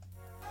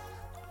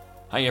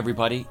Hi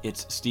everybody,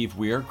 it's Steve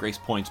Weir, Grace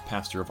Point's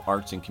Pastor of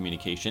Arts and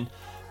Communication,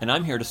 and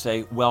I'm here to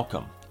say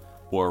welcome,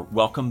 or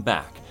welcome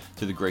back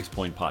to the Grace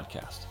Point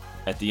Podcast.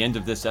 At the end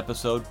of this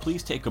episode,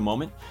 please take a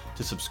moment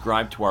to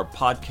subscribe to our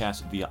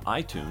podcast via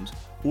iTunes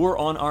or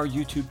on our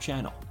YouTube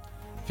channel.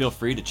 Feel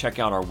free to check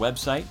out our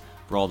website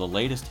for all the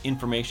latest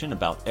information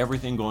about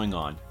everything going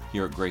on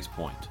here at Grace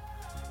Point.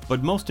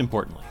 But most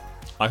importantly,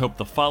 I hope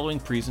the following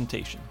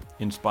presentation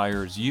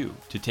inspires you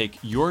to take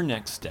your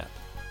next step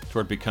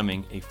toward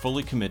becoming a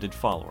fully committed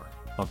follower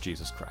of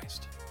Jesus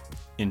Christ.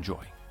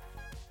 Enjoy.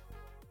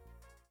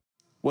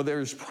 Well,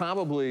 there's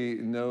probably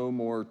no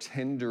more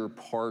tender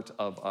part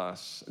of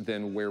us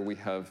than where we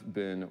have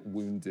been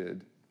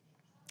wounded,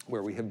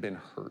 where we have been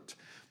hurt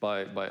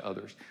by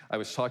others. I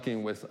was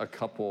talking with a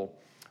couple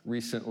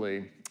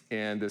recently,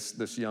 and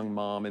this young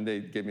mom, and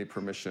they gave me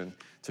permission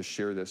to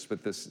share this,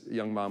 but this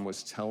young mom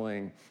was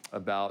telling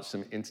about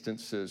some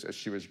instances as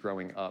she was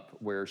growing up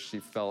where she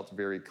felt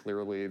very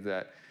clearly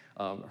that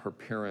her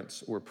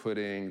parents were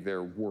putting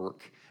their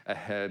work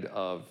ahead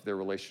of their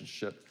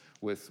relationship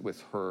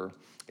with her.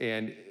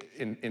 And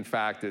in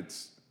fact,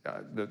 it's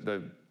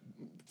the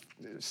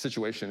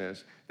situation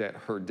is that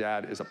her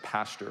dad is a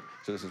pastor.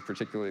 So this is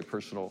particularly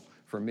personal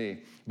for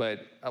me.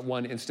 But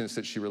one instance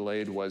that she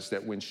relayed was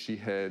that when she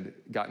had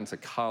gotten to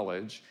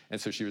college,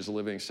 and so she was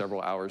living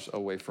several hours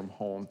away from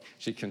home,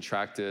 she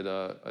contracted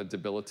a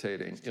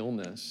debilitating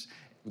illness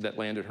that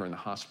landed her in the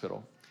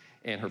hospital.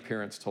 And her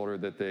parents told her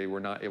that they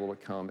were not able to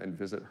come and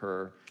visit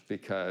her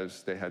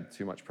because they had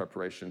too much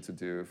preparation to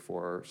do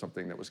for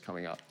something that was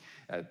coming up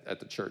at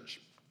the church.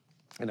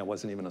 And it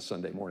wasn't even a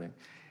Sunday morning.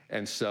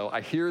 And so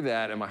I hear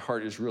that, and my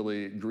heart is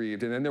really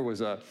grieved. And then there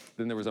was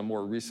a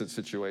more recent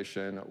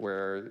situation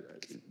where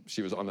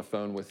she was on the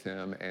phone with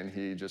him, and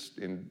he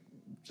in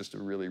a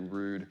really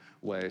rude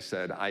way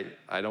said,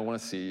 I don't want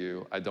to see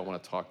you. I don't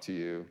want to talk to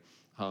you.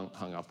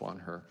 Hung up on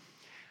her.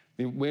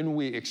 I mean, when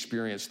we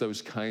experience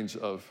those kinds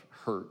of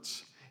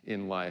hurts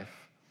in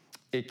life,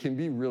 it can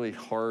be really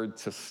hard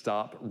to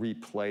stop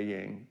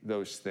replaying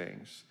those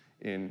things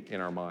in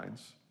our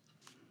minds.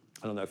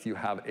 I don't know if you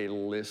have a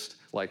list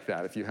like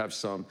that, if you have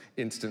some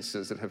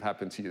instances that have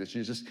happened to you that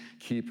you just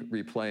keep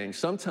replaying.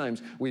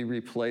 Sometimes we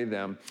replay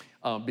them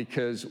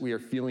because we are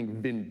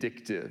feeling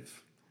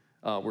vindictive.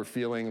 We're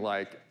feeling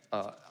like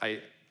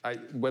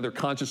whether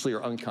consciously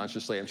or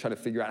unconsciously, I'm trying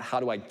to figure out how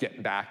do I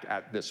get back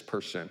at this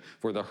person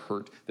for the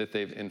hurt that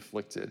they've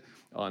inflicted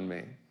on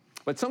me.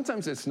 But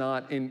sometimes it's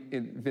not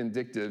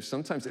vindictive.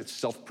 Sometimes it's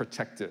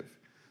self-protective.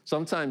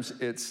 Sometimes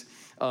it's,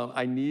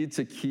 I need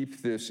to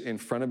keep this in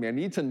front of me. I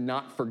need to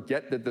not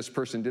forget that this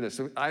person did this.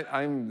 So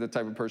I'm the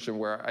type of person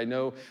where I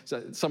know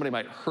somebody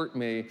might hurt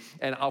me,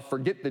 and I'll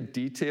forget the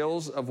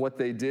details of what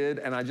they did,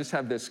 and I just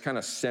have this kind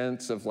of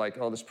sense of like,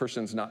 oh, this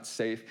person's not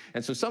safe.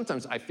 And so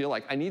sometimes I feel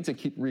like I need to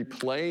keep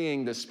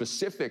replaying the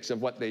specifics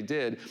of what they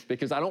did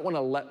because I don't want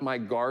to let my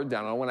guard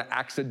down. I don't want to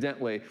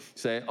accidentally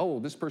say, oh,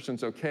 this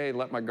person's okay,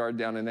 let my guard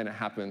down, and then it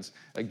happens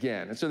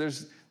again. And so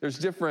there's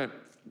different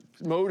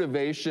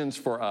motivations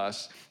for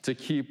us to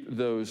keep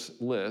those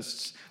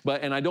lists.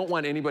 And I don't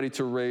want anybody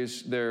to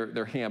raise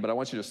their hand, but I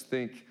want you to just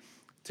think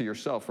to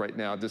yourself right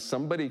now, does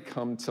somebody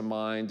come to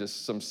mind? Does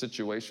some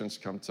situations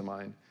come to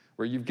mind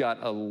where you've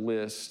got a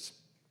list,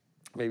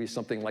 maybe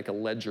something like a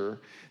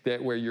ledger,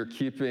 where you're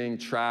keeping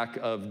track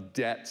of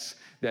debts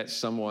that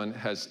someone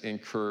has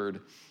incurred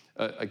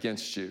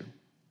against you?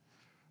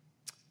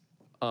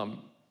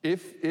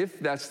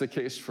 If that's the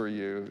case for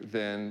you,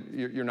 then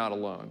you're not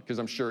alone. Because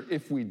I'm sure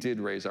if we did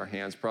raise our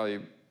hands, probably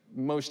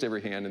most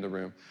every hand in the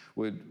room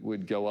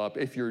would go up.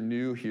 If you're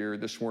new here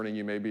this morning,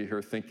 you may be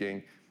here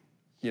thinking,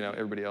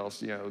 everybody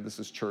else, this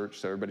is church,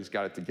 so everybody's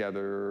got it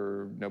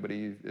together.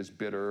 Nobody is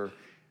bitter.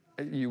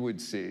 You would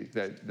see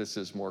that this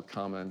is more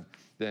common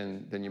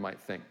than you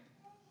might think.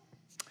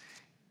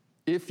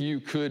 If you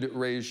could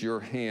raise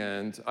your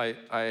hand,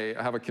 I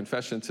have a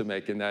confession to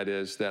make, and that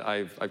is that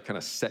I've kind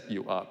of set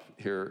you up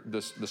here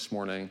this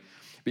morning,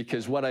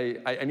 because what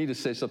I need to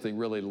say something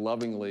really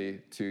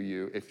lovingly to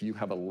you if you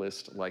have a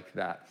list like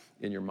that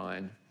in your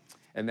mind,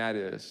 and that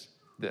is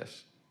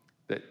this,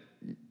 that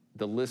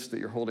the list that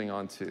you're holding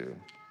on to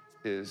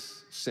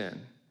is sin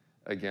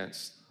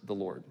against the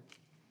Lord.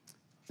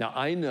 Now,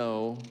 I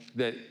know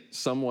that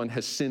someone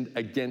has sinned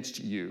against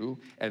you,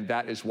 and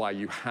that is why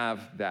you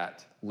have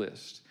that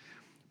list.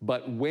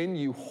 But when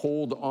you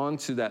hold on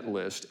to that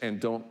list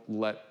and don't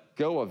let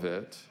go of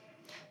it,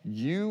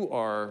 you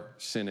are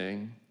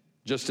sinning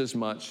just as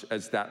much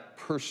as that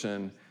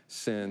person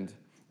sinned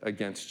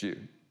against you.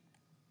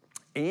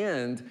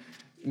 And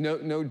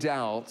no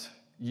doubt,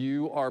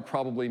 you are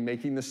probably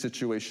making the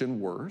situation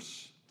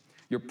worse.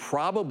 You're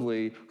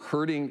probably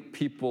hurting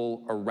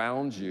people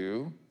around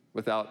you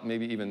without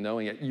maybe even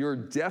knowing it. You're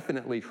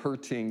definitely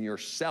hurting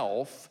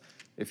yourself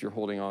if you're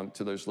holding on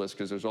to those lists,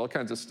 because there's all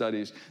kinds of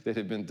studies that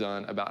have been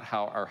done about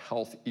how our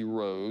health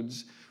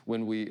erodes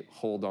when we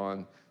hold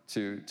on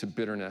to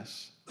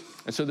bitterness.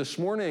 And so this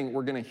morning,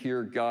 we're going to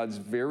hear God's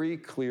very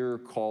clear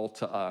call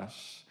to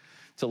us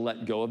to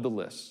let go of the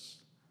lists,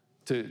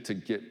 to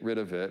get rid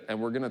of it. And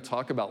we're going to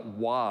talk about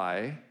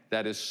why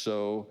that is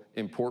so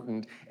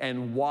important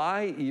and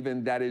why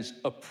even that is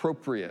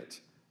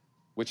appropriate,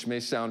 which may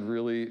sound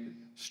really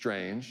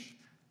strange,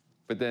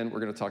 but then we're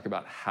going to talk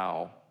about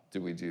how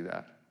do we do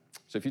that.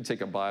 So if you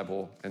take a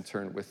Bible and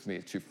turn with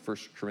me to 1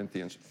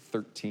 Corinthians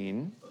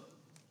 13.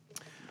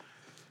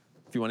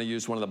 If you want to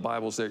use one of the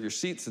Bibles there at your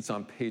seats, it's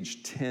on page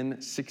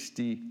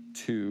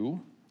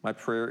 1062. My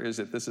prayer is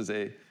that this is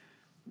a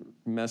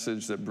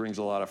message that brings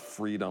a lot of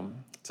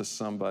freedom to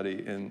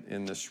somebody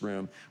in this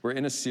room. We're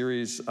in a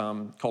series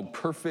called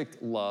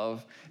Perfect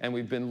Love, and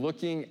we've been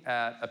looking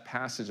at a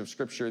passage of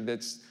Scripture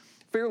that's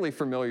fairly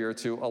familiar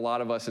to a lot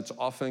of us. It's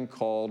often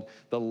called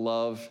the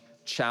love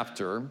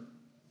chapter,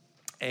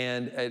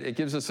 and it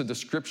gives us a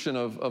description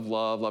of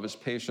love. Love is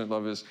patient,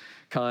 love is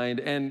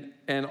kind,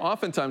 and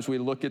oftentimes we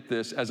look at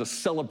this as a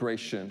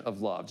celebration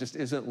of love. Just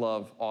isn't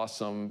love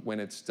awesome when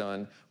it's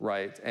done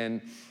right?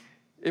 And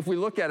if we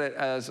look at it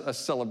as a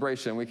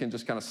celebration, we can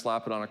just kind of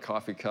slap it on a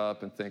coffee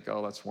cup and think,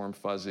 oh, that's warm,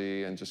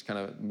 fuzzy, and just kind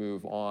of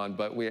move on.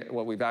 But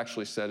what we've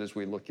actually said as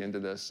we look into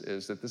this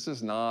is that this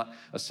is not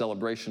a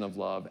celebration of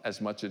love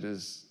as much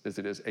as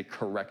it is a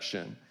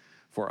correction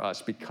for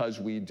us because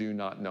we do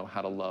not know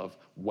how to love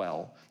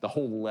well. The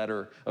whole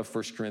letter of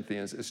 1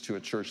 Corinthians is to a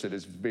church that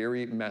is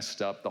very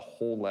messed up. The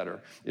whole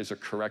letter is a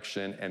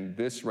correction, and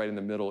this right in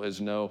the middle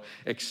is no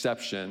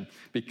exception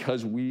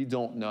because we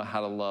don't know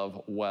how to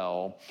love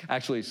well.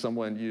 Actually,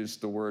 someone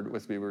used the word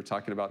with me. We were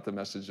talking about the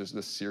messages,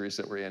 this series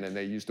that we're in, and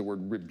they used the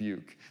word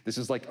rebuke. This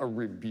is like a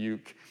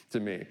rebuke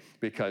to me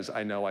because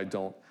I know I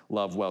don't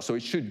love well. So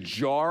it should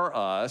jar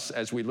us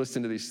as we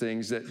listen to these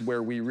things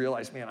where we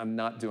realize, man, I'm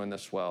not doing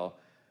this well.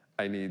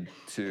 I need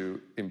to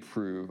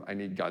improve. I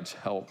need God's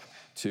help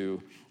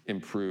to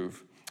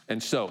improve.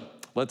 And so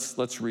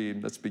let's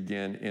read. Let's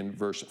begin in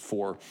verse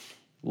 4.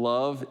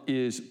 Love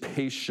is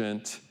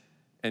patient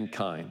and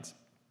kind.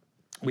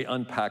 We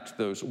unpacked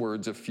those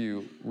words a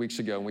few weeks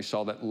ago, and we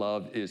saw that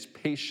love is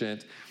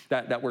patient.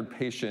 That word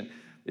patient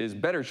is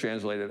better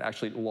translated,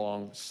 actually,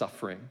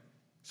 long-suffering.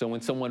 So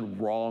when someone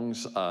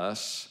wrongs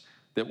us,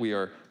 that we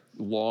are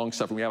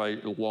long-suffering. We have a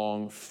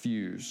long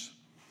fuse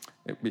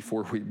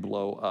before we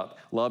blow up.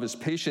 Love is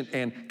patient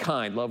and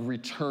kind. Love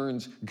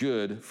returns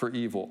good for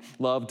evil.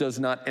 Love does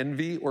not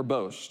envy or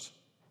boast.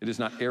 It is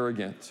not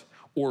arrogant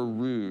or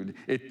rude.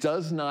 It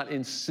does not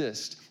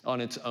insist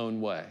on its own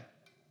way.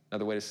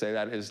 Another way to say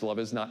that is love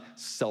is not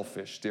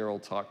selfish.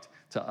 Daryl talked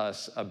to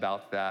us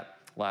about that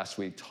last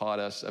week, taught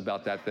us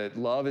about that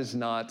love is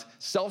not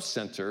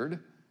self-centered.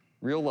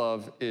 Real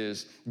love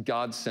is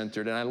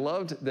God-centered. And I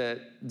loved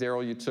that,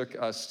 Daryl, you took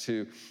us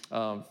to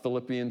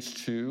Philippians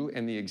 2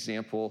 and the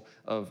example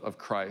of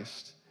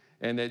Christ.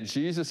 And that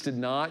Jesus did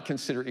not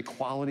consider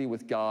equality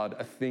with God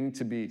a thing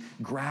to be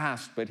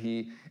grasped, but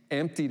he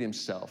emptied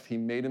himself. He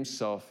made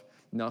himself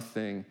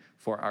nothing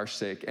for our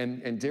sake.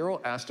 And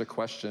Daryl asked a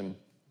question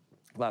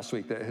last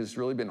week that has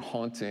really been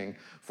haunting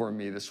for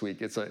me this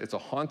week. It's a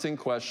haunting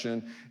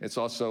question. It's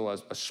also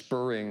a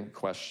spurring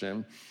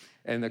question.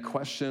 And the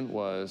question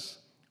was,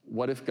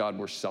 what if God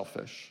were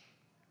selfish?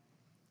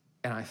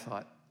 And I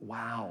thought,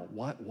 wow,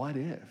 what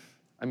if?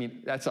 I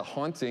mean, that's a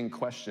haunting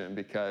question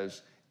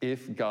because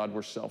if God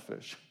were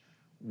selfish,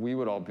 we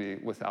would all be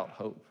without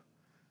hope.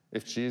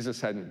 If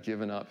Jesus hadn't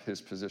given up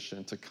his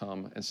position to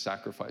come and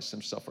sacrifice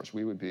himself for us,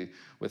 we would be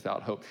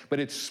without hope. But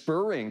it's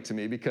spurring to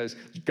me because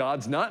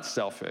God's not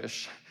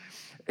selfish,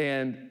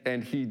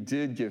 and he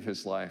did give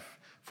his life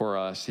for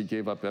us. He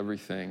gave up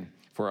everything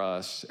for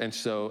us. And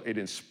so it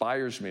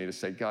inspires me to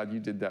say, God, you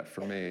did that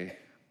for me.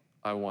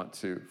 I want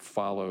to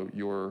follow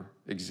your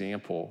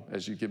example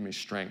as you give me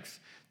strength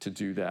to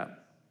do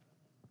that.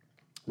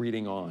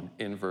 Reading on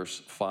in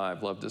verse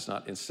 5, love does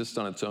not insist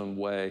on its own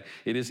way.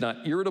 It is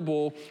not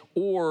irritable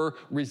or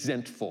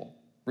resentful.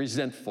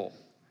 Resentful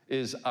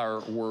is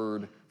our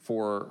word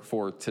for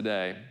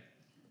today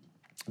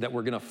that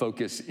we're going to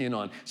focus in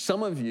on.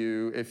 Some of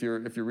you, if you're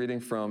reading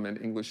from an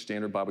English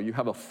Standard Bible, you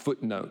have a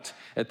footnote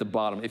at the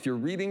bottom. If you're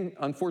reading,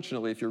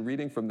 unfortunately, if you're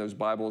reading from those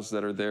Bibles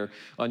that are there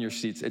on your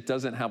seats, it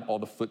doesn't have all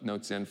the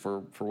footnotes in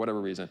for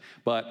whatever reason.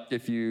 But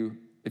if you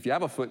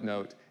have a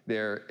footnote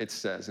there, it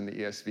says in the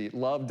ESV,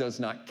 love does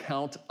not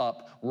count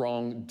up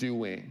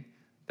wrongdoing.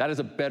 That is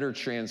a better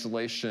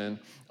translation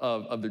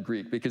of the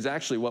Greek, because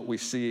actually what we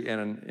see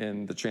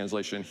in the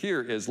translation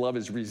here is love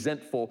is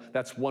resentful.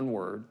 That's one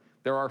word.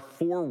 There are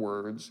 4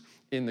 words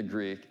in the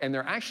Greek, and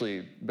they're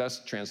actually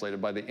best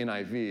translated by the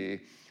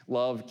NIV.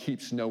 Love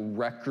keeps no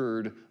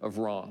record of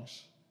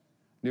wrongs.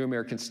 New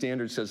American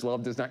Standard says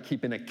love does not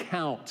keep an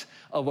account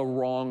of a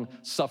wrong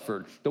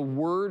suffered. The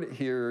word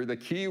here, the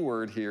key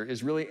word here,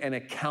 is really an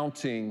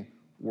accounting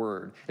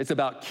word. It's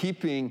about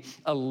keeping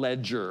a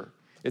ledger.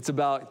 It's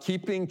about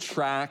keeping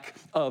track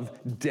of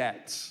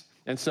debts.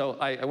 And so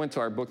I went to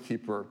our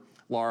bookkeeper,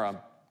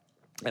 Laura,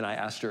 and I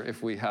asked her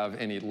if we have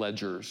any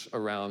ledgers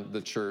around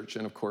the church.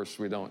 And of course,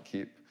 we don't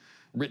keep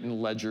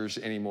written ledgers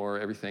anymore.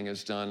 Everything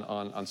is done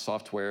on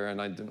software, and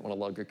I didn't want to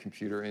lug a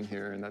computer in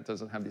here, and that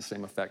doesn't have the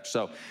same effect.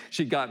 So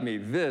she got me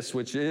this,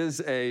 which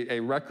is a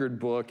record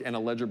book and a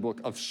ledger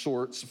book of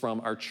sorts from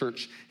our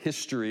church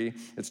history.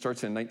 It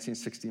starts in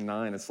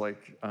 1969. It's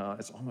like,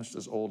 it's almost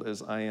as old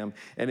as I am.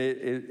 And it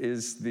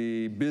is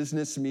the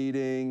business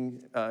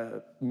meeting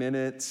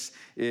minutes.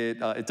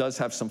 It does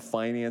have some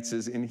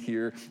finances in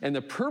here. And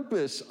the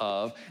purpose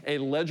of a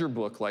ledger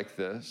book like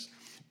this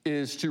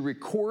is to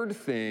record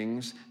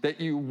things that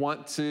you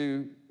want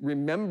to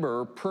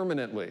remember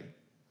permanently,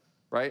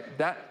 right?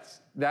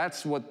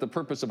 That's what the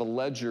purpose of a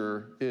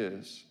ledger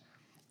is.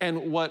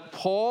 And what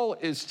Paul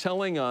is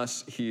telling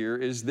us here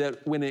is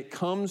that when it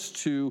comes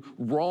to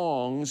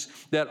wrongs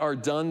that are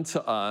done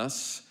to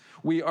us,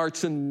 we are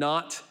to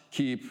not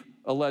keep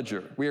a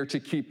ledger. We are to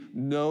keep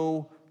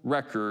no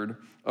record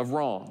of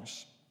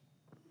wrongs.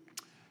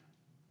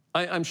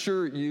 I'm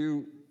sure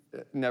you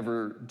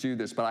never do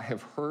this, but I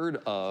have heard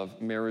of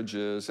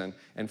marriages and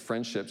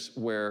friendships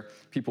where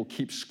people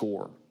keep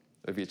score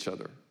of each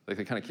other. Like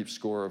they kind of keep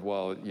score of,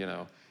 well, you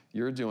know,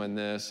 you're doing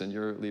this and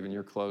you're leaving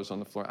your clothes on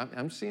the floor.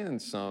 I'm seeing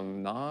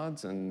some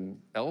nods and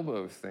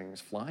elbow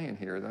things flying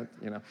here. That,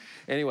 you know.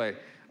 Anyway,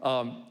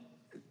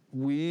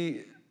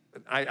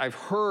 I've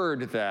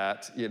heard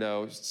that, you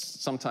know,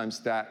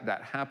 sometimes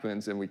that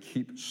happens and we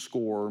keep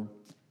score.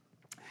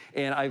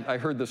 And I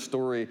heard the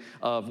story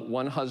of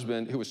one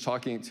husband who was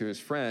talking to his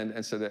friend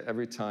and said that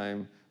every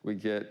time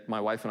my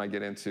wife and I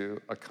get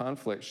into a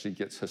conflict, she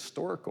gets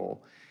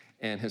historical.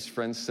 And his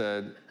friend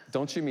said,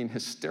 "Don't you mean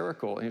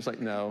hysterical?" And he was like,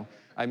 "No,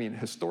 I mean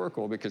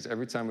historical, because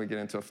every time we get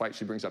into a fight,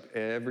 she brings up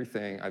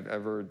everything I've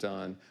ever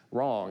done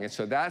wrong." And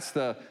so that's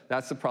the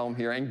problem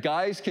here. And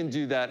guys can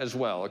do that as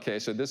well, okay?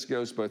 So this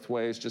goes both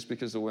ways. Just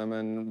because some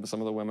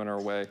of the women are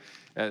away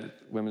at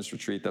women's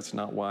retreat, that's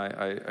not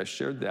why I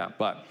shared that.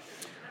 But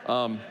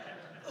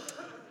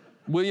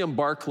William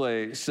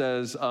Barclay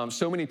says,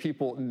 so many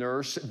people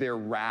nurse their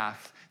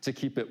wrath to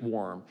keep it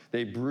warm.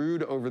 They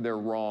brood over their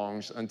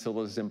wrongs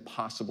until it is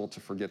impossible to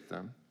forget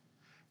them.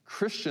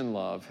 Christian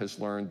love has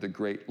learned the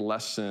great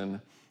lesson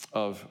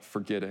of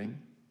forgetting.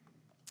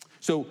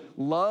 So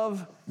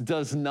love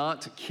does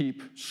not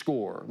keep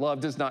score. Love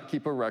does not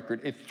keep a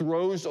record. It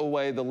throws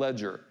away the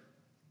ledger.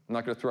 I'm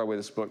not going to throw away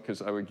this book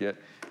because I would get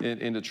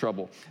into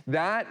trouble.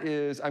 I'm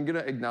going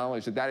to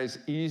acknowledge that is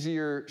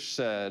easier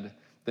said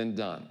than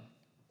done.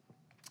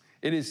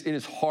 It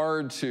is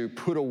hard to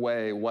put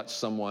away what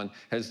someone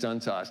has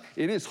done to us.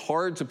 It is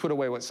hard to put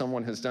away what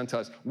someone has done to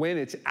us when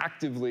it's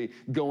actively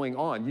going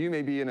on. You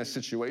may be in a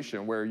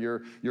situation where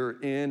you're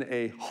in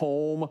a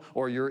home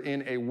or you're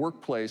in a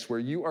workplace where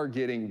you are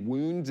getting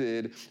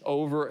wounded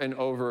over and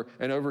over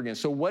and over again.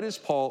 So what is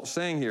Paul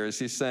saying here? Is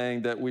he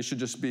saying that we should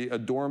just be a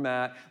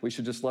doormat? We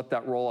should just let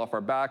that roll off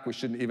our back? We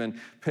shouldn't even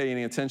pay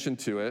any attention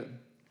to it?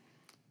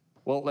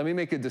 Well, let me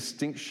make a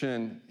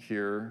distinction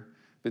here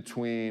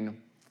between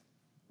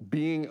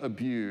being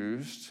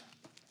abused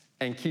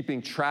and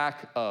keeping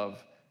track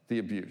of the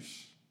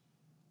abuse,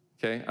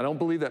 okay? I don't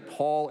believe that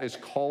Paul is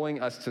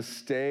calling us to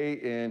stay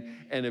in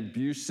an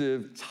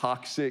abusive,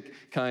 toxic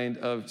kind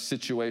of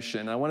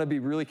situation. I want to be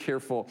really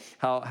careful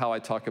how I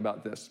talk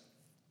about this.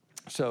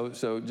 So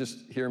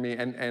just hear me,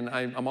 and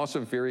I'm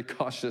also very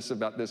cautious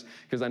about this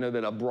because I know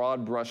that a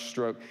broad brush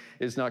stroke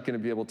is not going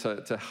to be able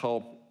to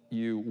help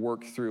you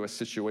work through a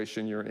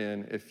situation you're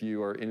in if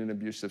you are in an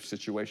abusive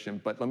situation.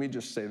 But let me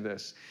just say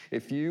this.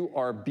 If you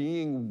are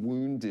being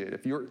wounded,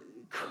 if you're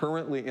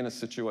currently in a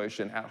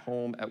situation at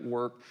home, at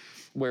work,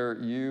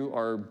 where you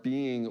are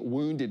being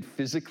wounded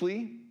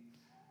physically,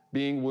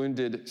 being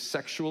wounded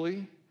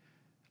sexually,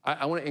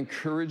 I want to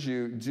encourage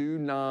you, do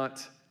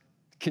not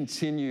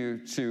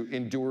continue to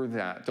endure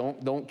that.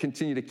 Don't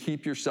continue to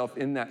keep yourself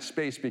in that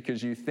space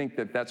because you think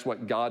that that's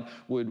what God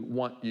would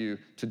want you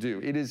to do.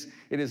 It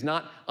is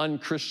not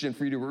unchristian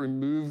for you to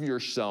remove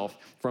yourself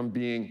from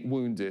being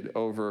wounded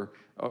over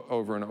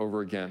and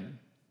over again.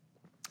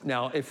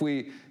 Now, if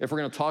we're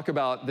going to talk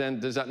about, then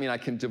does that mean I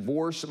can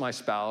divorce my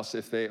spouse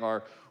if they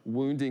are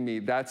wounding me?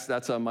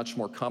 That's a much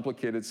more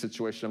complicated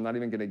situation. I'm not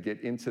even going to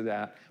get into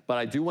that. But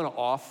I do want to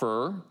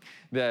offer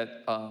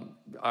that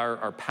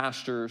our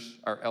pastors,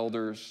 our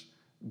elders,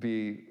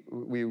 we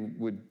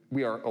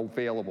are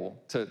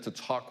available to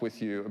talk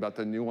with you about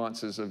the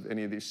nuances of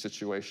any of these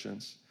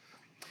situations.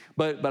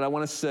 But I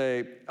want to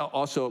say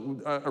also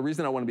a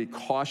reason I want to be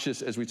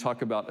cautious as we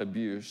talk about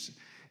abuse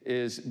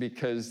is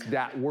because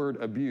that word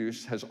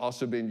abuse has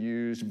also been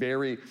used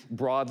very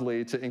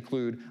broadly to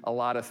include a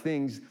lot of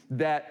things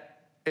that,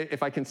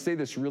 if I can say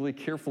this really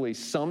carefully,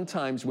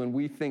 sometimes when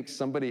we think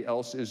somebody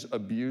else is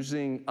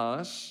abusing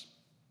us,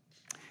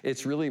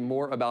 it's really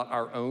more about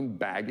our own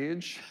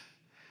baggage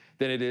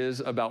than it is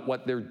about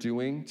what they're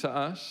doing to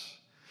us.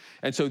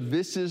 And so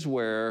this is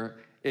where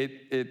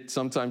it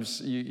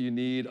sometimes you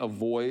need a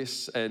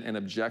voice, an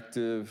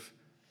objective,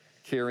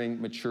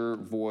 caring, mature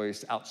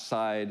voice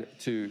outside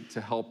to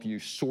help you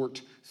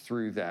sort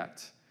through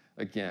that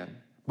again.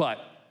 But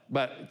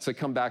to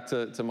come back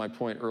to my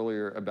point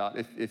earlier about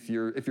if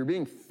you're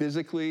being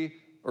physically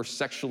or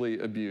sexually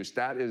abused,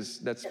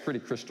 that's pretty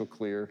crystal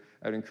clear.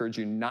 I'd encourage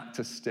you not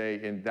to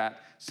stay in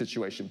that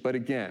situation. But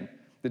again,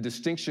 the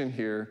distinction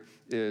here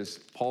is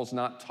Paul's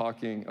not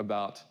talking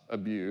about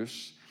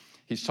abuse.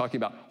 He's talking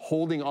about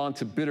holding on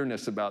to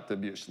bitterness about the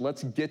abuse.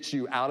 Let's get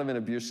you out of an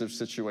abusive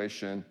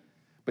situation,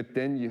 but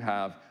then you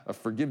have a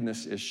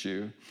forgiveness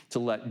issue to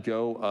let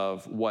go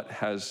of what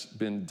has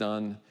been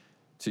done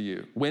to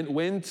you.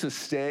 When to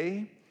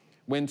stay,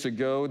 when to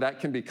go, that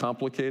can be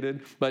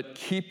complicated, but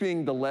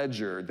keeping the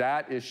ledger,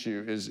 that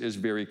issue is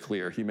very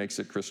clear. He makes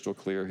it crystal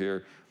clear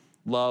here.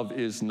 Love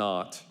is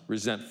not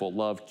resentful.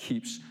 Love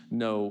keeps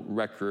no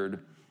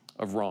record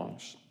of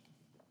wrongs.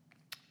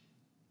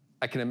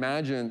 I can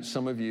imagine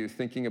some of you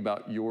thinking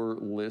about your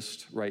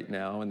list right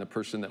now and the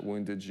person that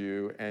wounded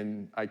you,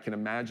 and I can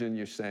imagine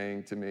you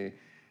saying to me,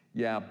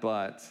 yeah,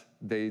 but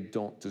they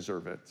don't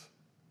deserve it.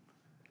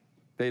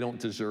 They don't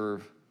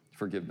deserve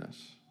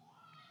forgiveness.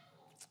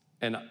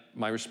 And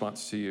my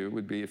response to you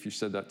would be, if you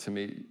said that to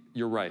me,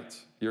 you're right.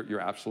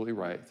 You're absolutely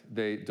right.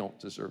 They don't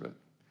deserve it.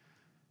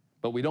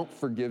 But we don't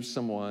forgive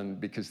someone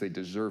because they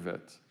deserve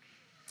it.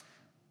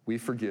 We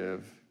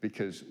forgive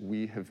because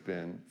we have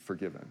been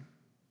forgiven.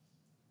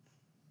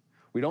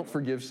 We don't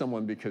forgive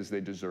someone because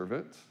they deserve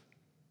it.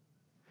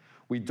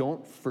 We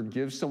don't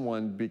forgive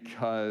someone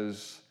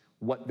because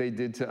what they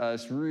did to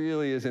us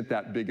really isn't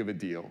that big of a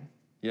deal.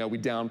 You know, we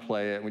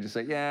downplay it and we just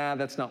say, yeah,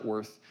 that's not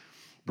worth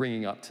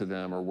bringing up to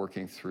them or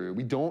working through.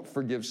 We don't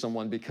forgive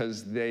someone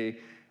because they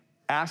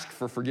ask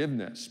for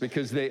forgiveness,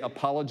 because they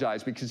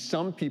apologize, because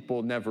some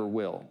people never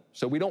will.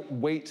 So we don't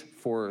wait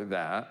for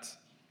that.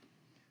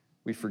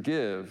 We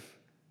forgive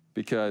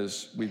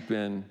because we've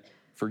been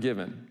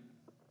forgiven.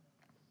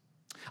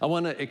 I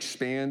want to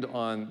expand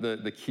on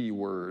the key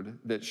word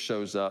that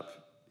shows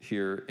up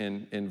here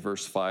in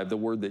verse 5, the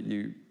word that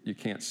you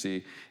can't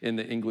see in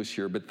the English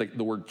here, but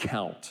the word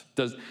count.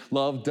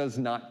 Love does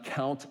not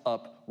count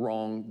up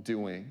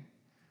wrongdoing.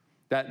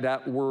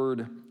 That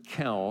word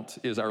count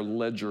is our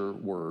ledger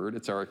word.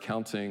 It's our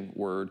accounting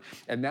word.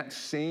 And that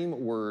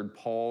same word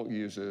Paul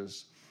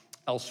uses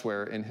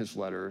elsewhere in his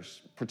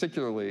letters,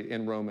 particularly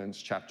in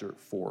Romans chapter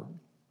 4.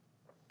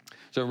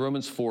 So in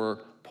Romans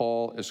 4,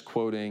 Paul is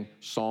quoting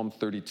Psalm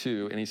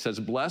 32, and he says,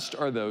 "Blessed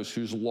are those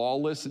whose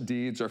lawless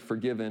deeds are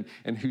forgiven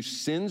and whose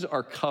sins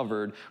are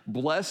covered.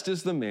 Blessed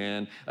is the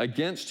man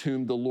against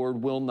whom the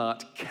Lord will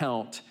not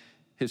count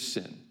his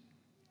sin."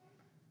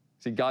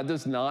 See, God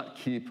does not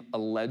keep a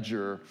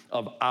ledger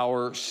of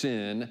our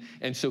sin,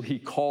 and so he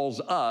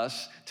calls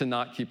us to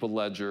not keep a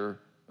ledger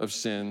of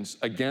sins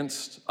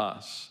against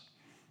us.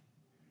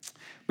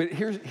 But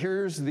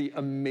here's the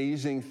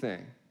amazing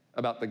thing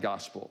about the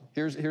gospel.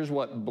 Here's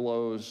what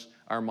blows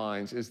our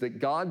minds, is that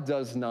God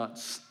does not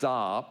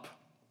stop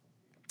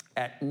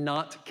at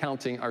not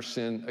counting our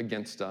sin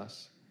against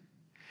us.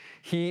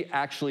 He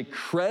actually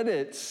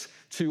credits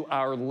to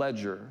our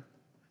ledger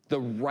the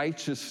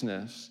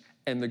righteousness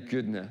and the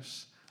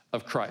goodness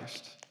of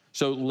Christ.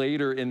 So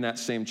later in that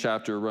same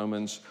chapter,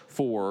 Romans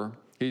 4,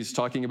 he's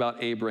talking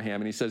about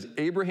Abraham, and he says,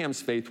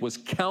 Abraham's faith was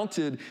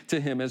counted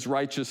to him as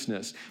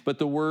righteousness. But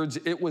the words,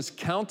 "it was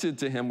counted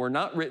to him," were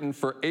not written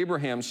for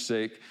Abraham's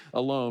sake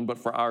alone, but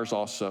for ours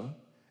also.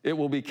 It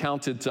will be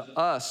counted to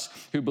us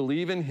who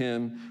believe in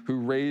him who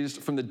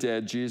raised from the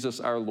dead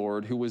Jesus our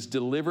Lord, who was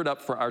delivered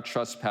up for our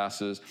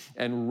trespasses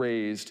and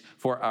raised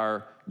for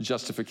our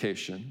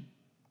justification.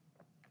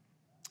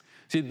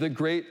 See, the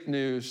great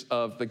news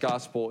of the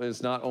gospel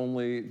is not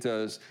only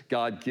does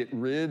God get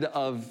rid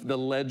of the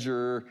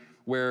ledger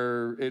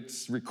where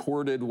it's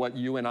recorded what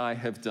you and I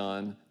have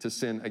done to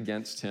sin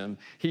against him.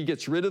 He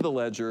gets rid of the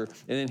ledger,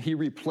 and then he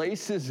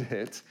replaces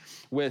it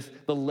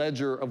with the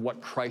ledger of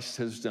what Christ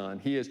has done.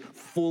 He is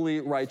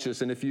fully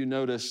righteous, and if you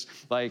notice,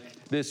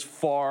 this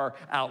far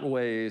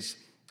outweighs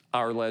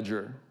our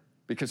ledger,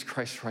 because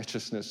Christ's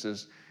righteousness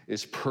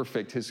is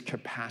perfect. His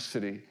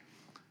capacity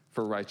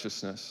for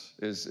righteousness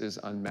is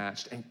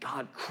unmatched, and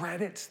God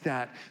credits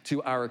that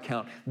to our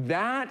account.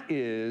 That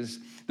is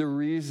the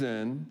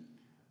reason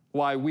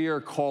why we are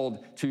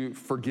called to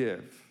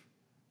forgive.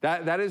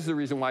 That is the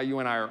reason why you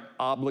and I are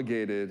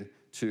obligated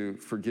to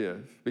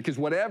forgive. Because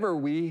whatever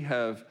we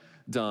have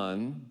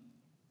done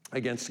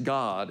against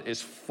God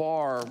is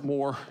far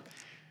more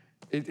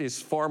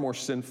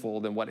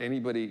sinful than what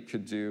anybody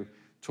could do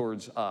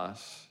towards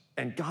us.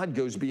 And God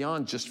goes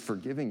beyond just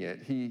forgiving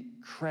it. He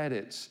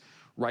credits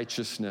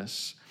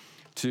righteousness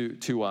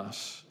to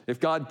us. If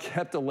God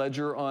kept a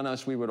ledger on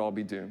us, we would all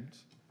be doomed.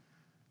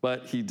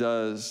 But he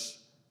does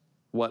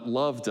what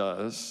love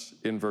does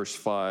in verse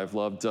 5.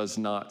 Love does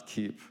not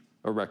keep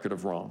a record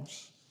of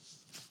wrongs.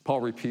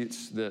 Paul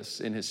repeats this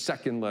in his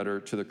second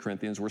letter to the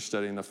Corinthians. We're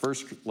studying the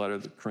first letter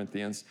to the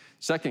Corinthians.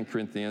 2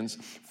 Corinthians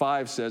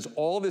 5 says,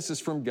 "All this is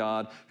from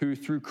God, who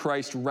through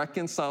Christ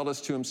reconciled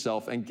us to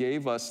himself and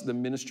gave us the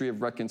ministry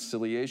of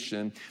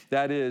reconciliation.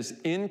 That is,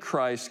 in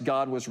Christ,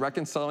 God was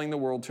reconciling the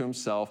world to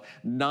himself,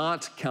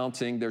 not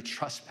counting their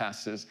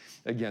trespasses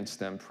against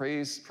them."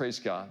 Praise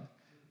God.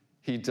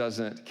 He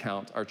doesn't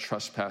count our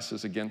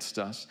trespasses against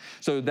us.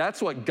 So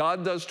that's what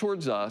God does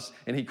towards us,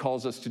 and he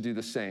calls us to do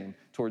the same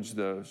towards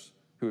those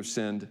who have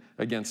sinned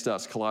against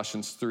us.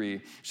 Colossians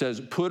 3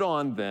 says, put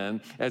on then,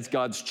 as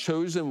God's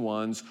chosen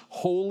ones,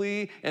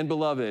 holy and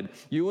beloved.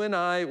 You and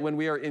I, when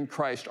we are in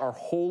Christ, are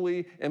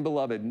holy and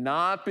beloved,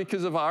 not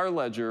because of our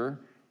ledger,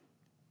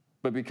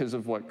 but because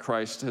of what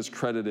Christ has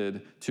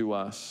credited to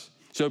us.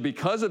 So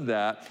because of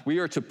that, we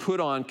are to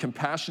put on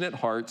compassionate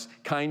hearts,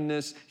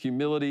 kindness,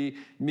 humility,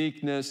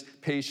 meekness,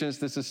 patience.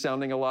 This is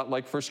sounding a lot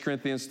like 1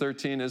 Corinthians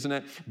 13, isn't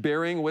it?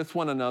 Bearing with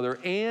one another,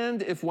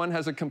 and if one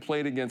has a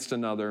complaint against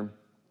another,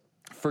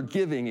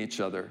 forgiving each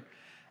other.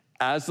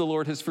 As the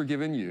Lord has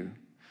forgiven you,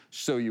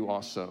 so you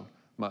also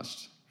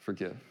must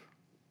forgive.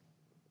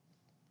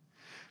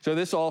 So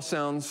this all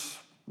sounds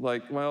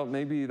like, well,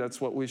 maybe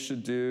that's what we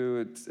should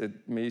do.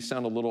 It may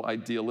sound a little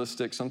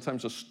idealistic.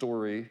 Sometimes a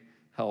story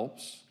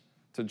helps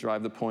to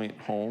drive the point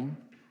home.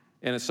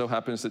 And it so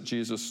happens that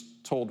Jesus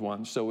told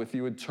one. So if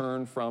you would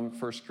turn from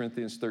 1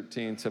 Corinthians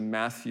 13 to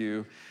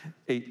Matthew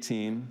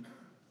 18.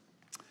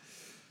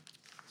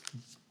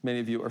 Many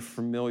of you are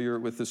familiar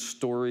with the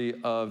story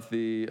of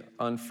the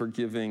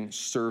unforgiving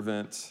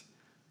servant.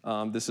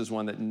 This is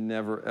one that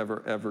never,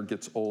 ever, ever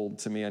gets old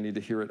to me. I need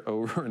to hear it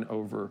over and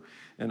over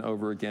and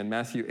over again.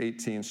 Matthew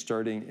 18,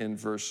 starting in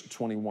verse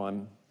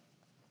 21.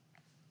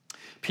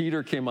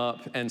 Peter came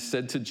up and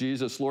said to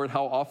Jesus, Lord,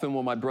 how often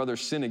will my brother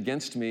sin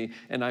against me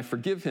and I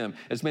forgive him?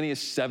 As many as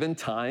 7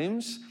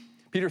 times?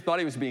 Peter thought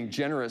he was being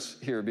generous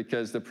here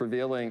because the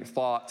prevailing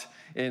thought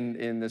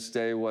in this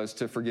day was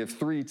to forgive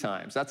 3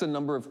 times. That's a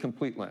number of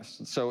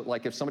completeness. So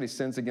like if somebody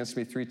sins against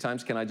me 3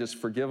 times, can I just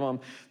forgive them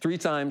 3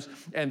 times?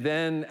 And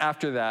then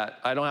after that,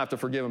 I don't have to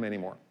forgive them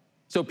anymore.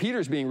 So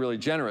Peter's being really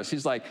generous.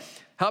 He's like,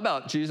 how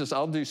about Jesus?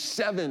 I'll do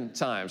 7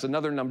 times,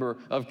 another number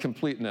of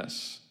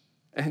completeness.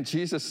 And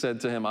Jesus said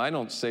to him, I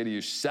don't say to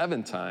you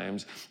 7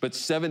 times, but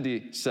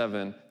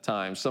 77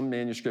 times. Some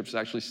manuscripts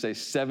actually say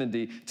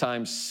 70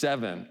 times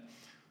 7.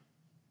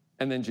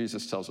 And then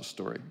Jesus tells a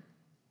story.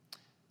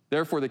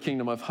 Therefore, the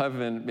kingdom of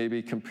heaven may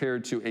be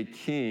compared to a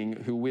king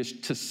who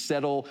wished to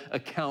settle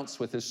accounts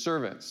with his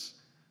servants.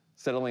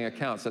 Settling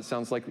accounts, that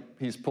sounds like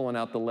he's pulling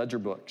out the ledger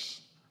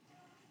books.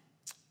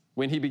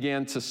 When he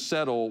began to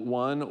settle,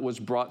 one was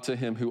brought to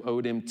him who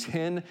owed him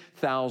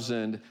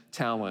 10,000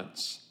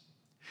 talents.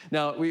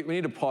 Now, we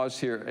need to pause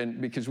here and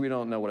because we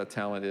don't know what a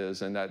talent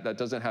is, and that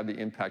doesn't have the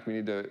impact. We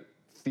need to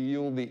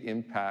feel the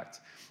impact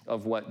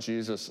of what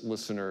Jesus'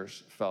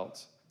 listeners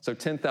felt. So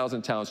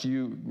 10,000 talents,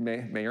 you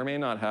may or may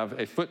not have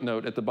a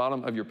footnote at the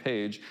bottom of your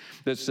page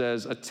that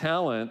says a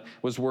talent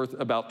was worth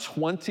about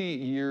 20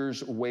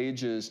 years'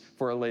 wages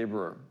for a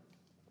laborer.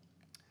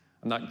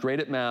 I'm not great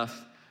at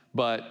math,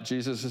 but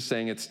Jesus is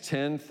saying it's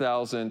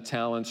 10,000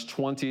 talents,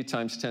 20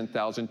 times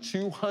 10,000,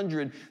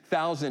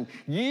 200,000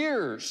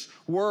 years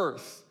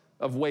worth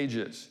of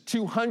wages.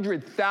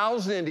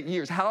 200,000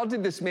 years. How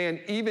did this man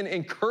even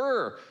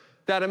incur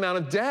that amount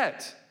of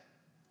debt?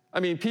 I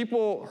mean,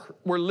 people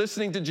were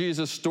listening to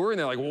Jesus' story and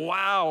they're like,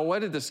 wow, what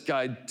did this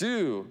guy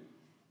do?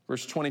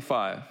 Verse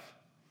 25.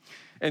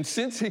 And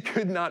since he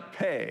could not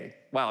pay,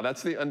 wow,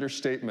 that's the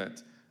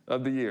understatement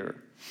of the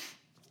year.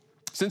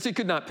 Since he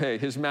could not pay,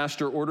 his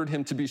master ordered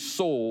him to be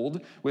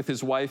sold with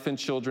his wife and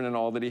children and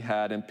all that he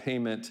had, and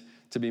payment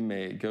to be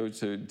made. Go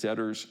to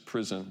debtor's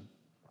prison.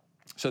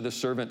 So the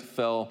servant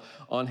fell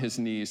on his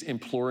knees,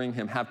 imploring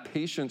him, have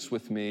patience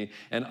with me,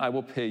 and I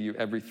will pay you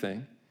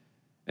everything.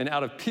 And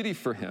out of pity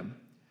for him,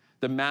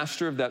 the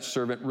master of that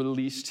servant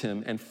released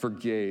him and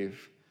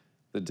forgave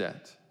the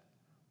debt.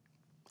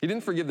 He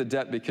didn't forgive the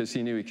debt because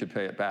he knew he could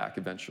pay it back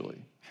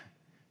eventually.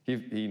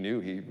 He knew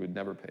he would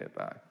never pay it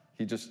back.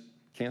 He just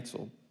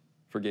canceled,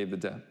 forgave the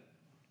debt.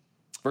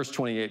 Verse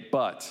 28,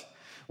 but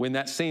when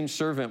that same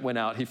servant went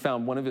out, he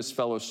found one of his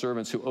fellow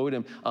servants who owed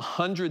him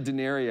 100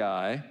 denarii.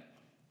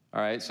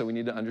 All right, so we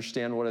need to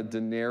understand what a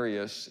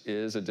denarius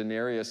is. A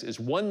denarius is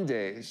 1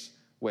 day's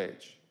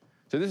wage.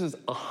 So this is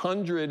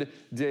 100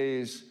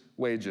 days'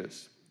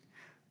 wages.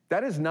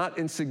 That is not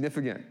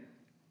insignificant.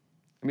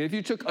 I mean, if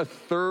you took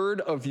 1/3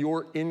 of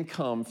your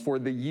income for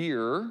the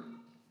year,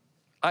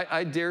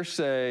 I dare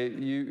say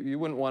you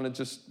wouldn't want to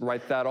just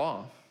write that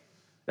off.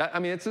 I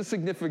mean, it's a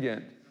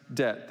significant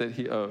debt that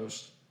he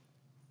owes.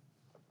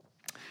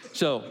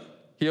 So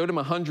he owed him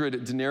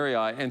 100 denarii,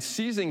 and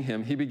seizing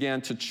him, he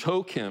began to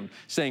choke him,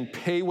 saying,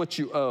 pay what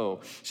you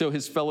owe. So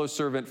his fellow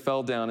servant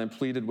fell down and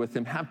pleaded with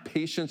him, have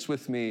patience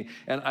with me,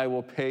 and I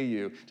will pay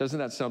you. Doesn't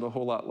that sound a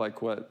whole lot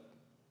like what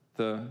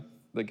the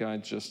guy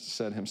just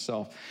said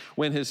himself?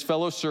 When his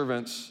fellow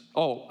servants,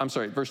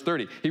 verse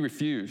 30, he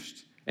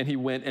refused, and he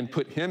went and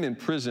put him in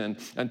prison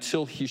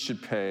until he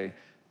should pay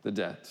the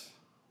debt.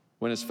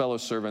 When his fellow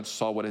servants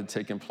saw what had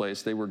taken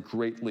place, they were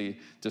greatly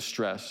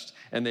distressed,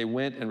 and they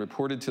went and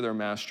reported to their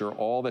master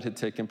all that had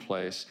taken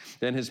place.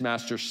 Then his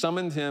master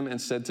summoned him and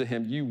said to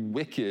him, you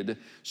wicked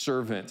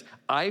servant,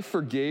 I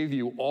forgave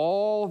you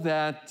all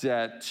that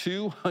debt,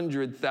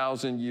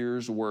 200,000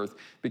 years worth,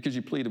 because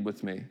you pleaded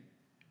with me.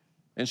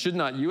 And should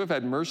not you have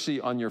had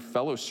mercy on your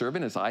fellow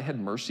servant as I had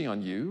mercy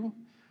on you?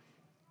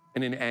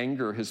 And in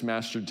anger, his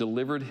master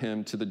delivered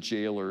him to the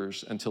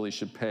jailers until he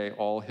should pay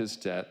all his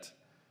debt.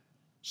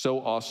 So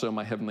also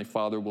my heavenly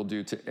Father will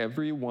do to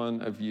every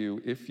one of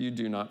you if you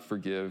do not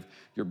forgive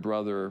your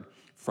brother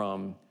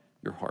from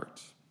your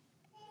heart.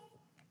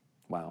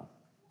 Wow.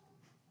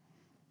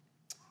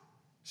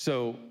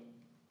 So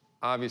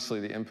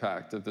obviously the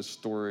impact of this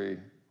story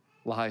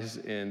lies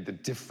in the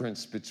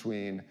difference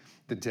between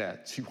the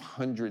debt,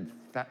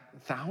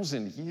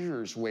 200,000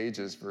 years'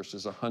 wages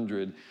versus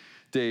 100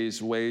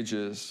 days'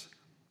 wages.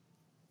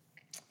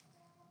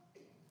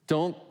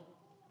 Don't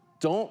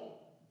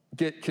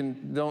get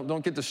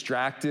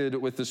distracted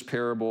with this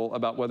parable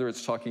about whether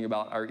it's talking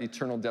about our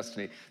eternal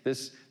destiny.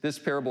 This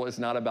parable is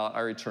not about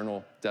our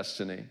eternal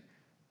destiny.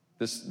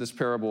 This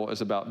parable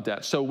is about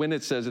debt. So when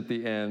it says at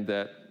the end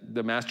that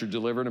the master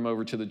delivered him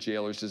over to the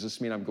jailers, does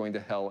this mean I'm going to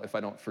hell if I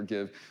don't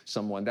forgive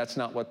someone? That's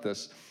not what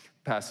this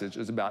passage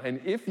is about. And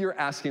if you're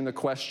asking the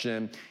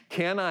question,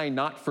 can I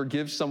not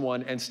forgive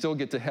someone and still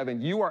get to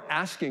heaven? You are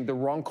asking the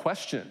wrong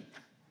question.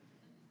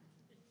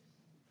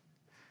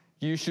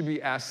 You should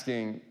be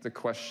asking the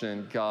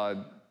question,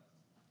 God,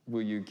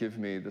 will you give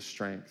me the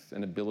strength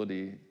and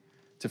ability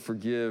to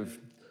forgive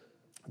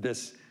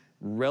this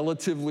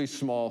relatively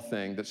small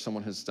thing that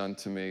someone has done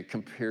to me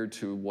compared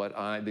to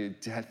the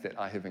debt that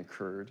I have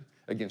incurred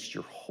against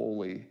your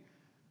holy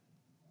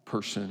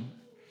person?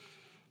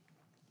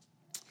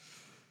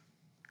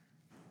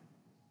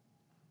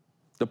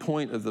 The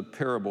point of the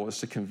parable is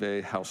to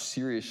convey how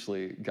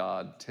seriously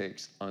God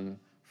takes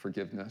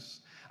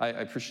unforgiveness. I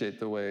appreciate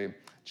the way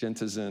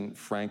Jentizen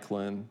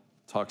Franklin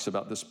talks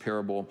about this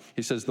parable.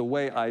 He says, the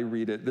way I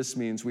read it, this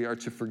means we are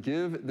to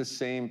forgive the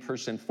same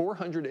person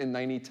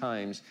 490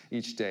 times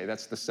each day.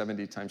 That's the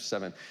 70 times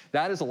 7.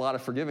 That is a lot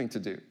of forgiving to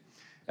do.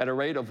 At a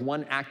rate of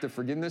one act of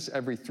forgiveness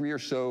every 3 or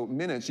so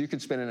minutes, you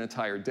could spend an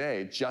entire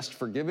day just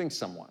forgiving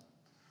someone.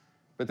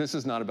 But this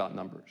is not about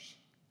numbers.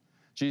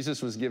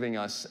 Jesus was giving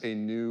us a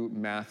new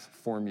math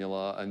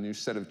formula, a new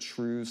set of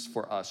truths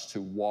for us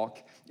to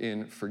walk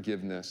in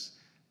forgiveness.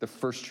 The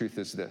first truth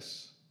is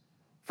this: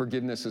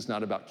 forgiveness is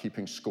not about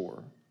keeping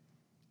score.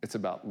 It's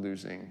about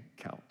losing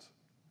count.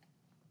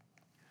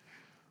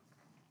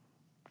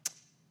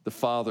 The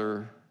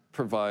Father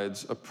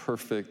provides a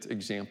perfect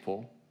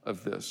example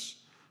of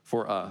this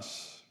for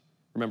us.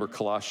 Remember,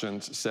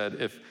 Colossians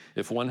said,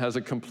 if one has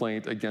a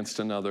complaint against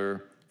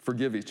another,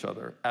 forgive each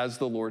other, as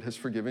the Lord has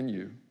forgiven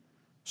you.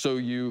 So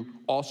you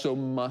also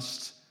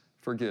must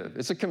forgive.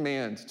 It's a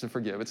command to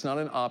forgive. It's not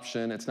an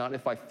option. It's not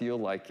if I feel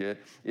like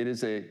it. It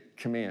is a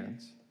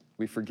command.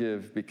 We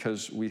forgive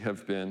because we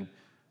have been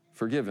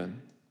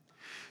forgiven.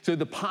 So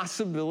the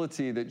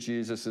possibility that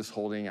Jesus is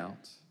holding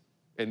out,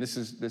 and this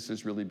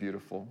is really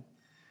beautiful,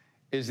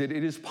 is that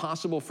it is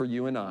possible for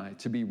you and I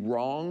to be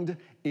wronged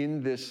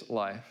in this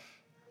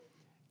life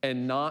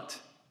and not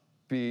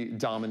be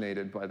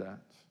dominated by that,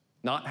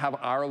 not have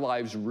our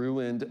lives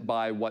ruined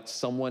by what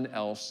someone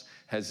else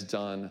has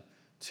done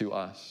to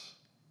us.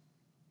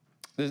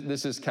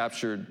 This is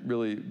captured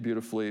really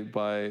beautifully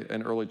by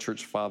an early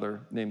church father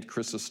named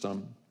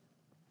Chrysostom.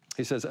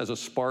 He says, as a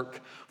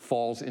spark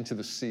falls into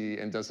the sea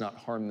and does not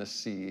harm the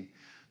sea,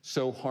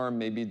 so harm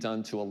may be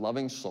done to a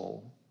loving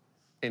soul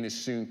and is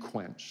soon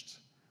quenched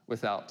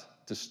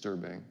without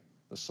disturbing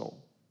the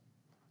soul.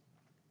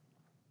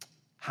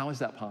 How is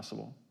that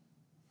possible?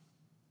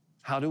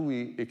 How do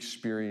we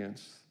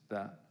experience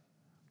that?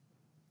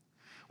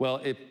 Well,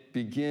 it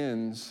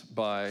begins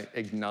by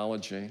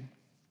acknowledging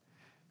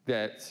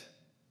that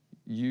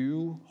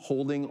you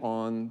holding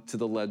on to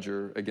the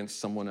ledger against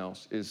someone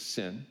else is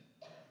sin,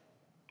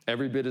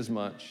 every bit as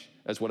much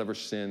as whatever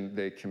sin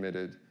they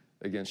committed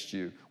against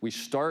you. We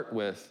start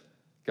with,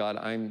 God,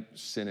 I'm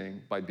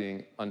sinning by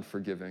being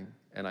unforgiving,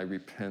 and I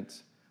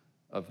repent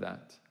of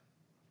that.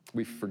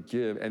 We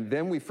forgive, and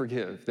then we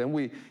forgive. Then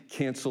we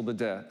cancel the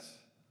debt,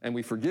 and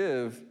we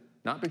forgive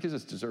not because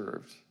it's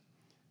deserved,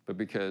 but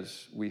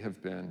because we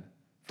have been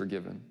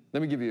forgiven.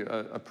 Let me give you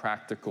a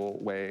practical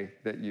way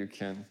that you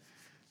can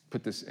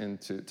put this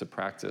into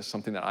practice,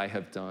 something that I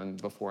have done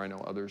before I know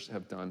others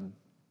have done.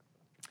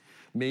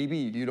 Maybe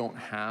you don't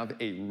have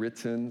a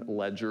written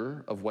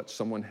ledger of what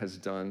someone has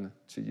done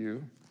to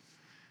you.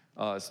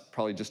 It's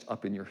probably just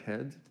up in your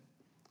head.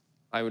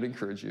 I would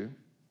encourage you,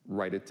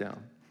 write it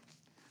down.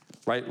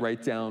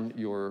 Write down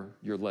your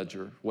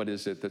ledger. What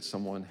is it that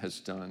someone has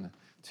done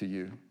to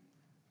you?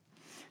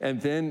 And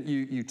then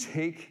you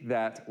take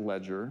that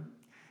ledger,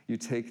 you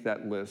take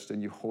that list,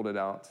 and you hold it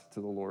out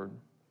to the Lord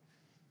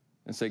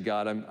and say,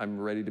 God, I'm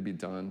ready to be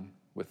done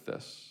with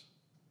this.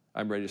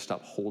 I'm ready to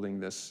stop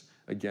holding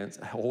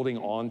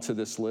on to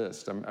this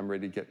list. I'm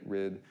ready to get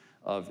rid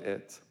of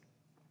it.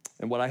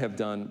 And what I have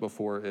done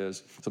before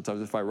is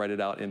sometimes if I write it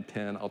out in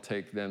pen, I'll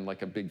take then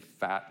like a big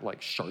fat like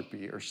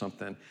Sharpie or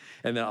something,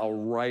 and then I'll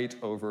write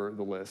over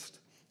the list,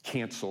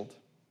 canceled.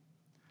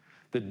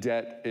 The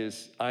debt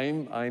is,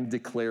 I'm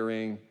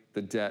declaring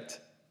the debt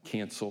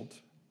canceled.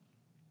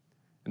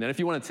 And then if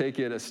you want to take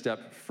it a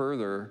step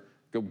further,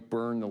 go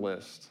burn the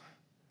list.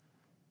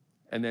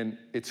 And then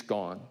it's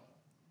gone.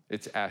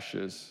 It's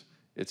ashes.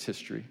 It's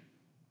history.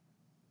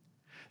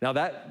 Now,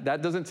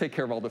 that doesn't take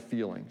care of all the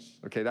feelings,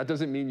 okay? That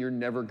doesn't mean you're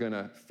never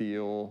gonna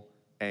feel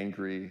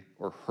angry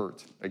or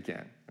hurt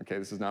again, okay?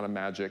 This is not a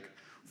magic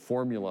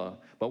formula,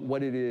 but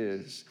what it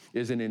is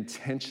an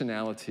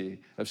intentionality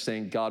of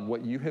saying, God,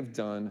 what you have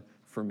done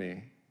for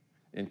me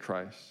in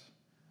Christ,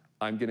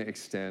 I'm gonna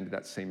extend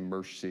that same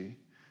mercy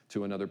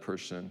to another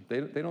person.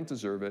 They don't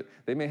deserve it.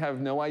 They may have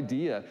no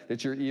idea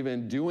that you're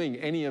even doing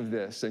any of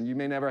this, and you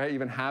may never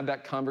even have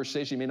that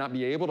conversation. You may not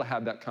be able to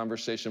have that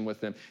conversation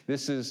with them.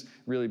 This is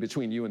really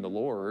between you and the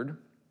Lord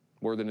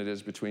more than it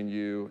is between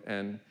you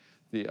and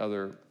the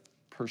other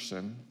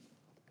person.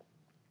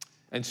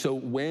 And so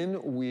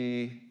when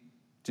we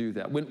do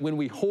that, when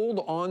we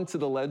hold on to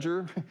the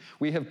ledger,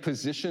 we have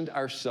positioned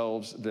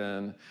ourselves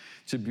then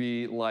to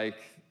be like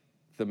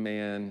the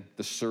man,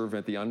 the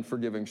servant, the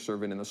unforgiving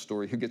servant in the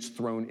story who gets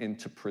thrown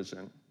into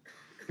prison,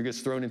 who gets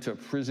thrown into a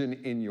prison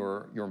in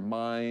your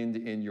mind,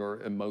 in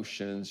your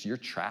emotions. You're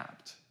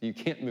trapped. You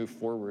can't move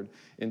forward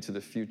into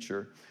the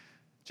future.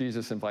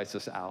 Jesus invites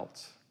us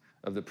out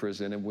of the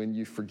prison, and when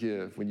you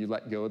forgive, when you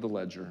let go of the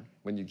ledger,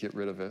 when you get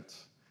rid of it,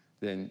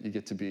 then you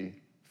get to be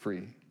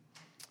free,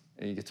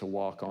 and you get to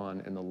walk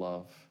on in the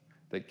love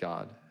that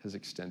God has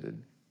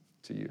extended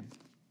to you.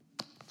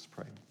 Let's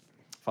pray.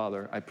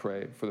 Father, I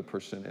pray for the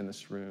person in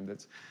this room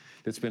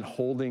that's been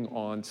holding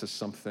on to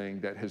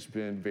something that has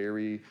been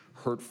very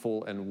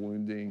hurtful and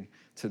wounding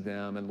to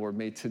them. And Lord,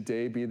 may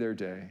today be their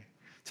day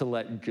to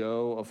let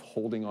go of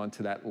holding on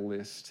to that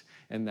list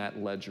and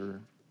that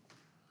ledger.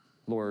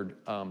 Lord,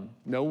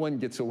 no one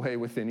gets away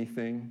with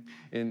anything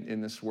in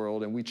this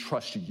world, and we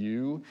trust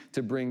you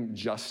to bring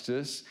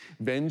justice.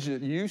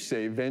 Vengeance, you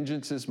say,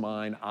 vengeance is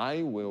mine,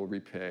 I will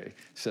repay,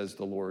 says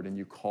the Lord, and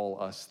you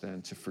call us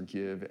then to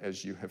forgive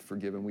as you have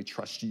forgiven. We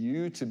trust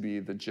you to be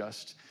the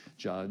just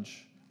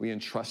judge. We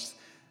entrust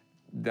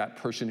that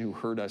person who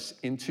hurt us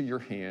into your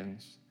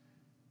hands,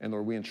 and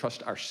Lord, we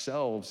entrust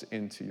ourselves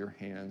into your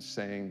hands,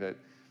 saying that,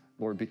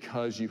 Lord,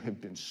 because you have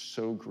been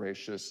so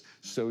gracious,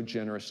 so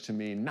generous to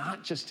me,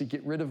 not just to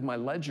get rid of my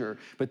ledger,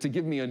 but to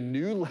give me a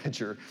new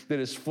ledger that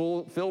is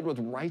filled with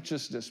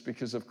righteousness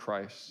because of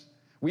Christ.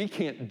 We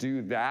can't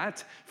do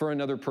that for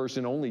another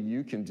person. Only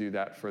you can do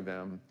that for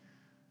them.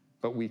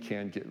 But we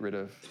can get rid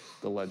of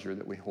the ledger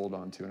that we hold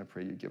on to, and I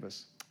pray you give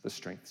us the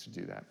strength to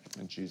do that.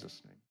 In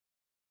Jesus' name.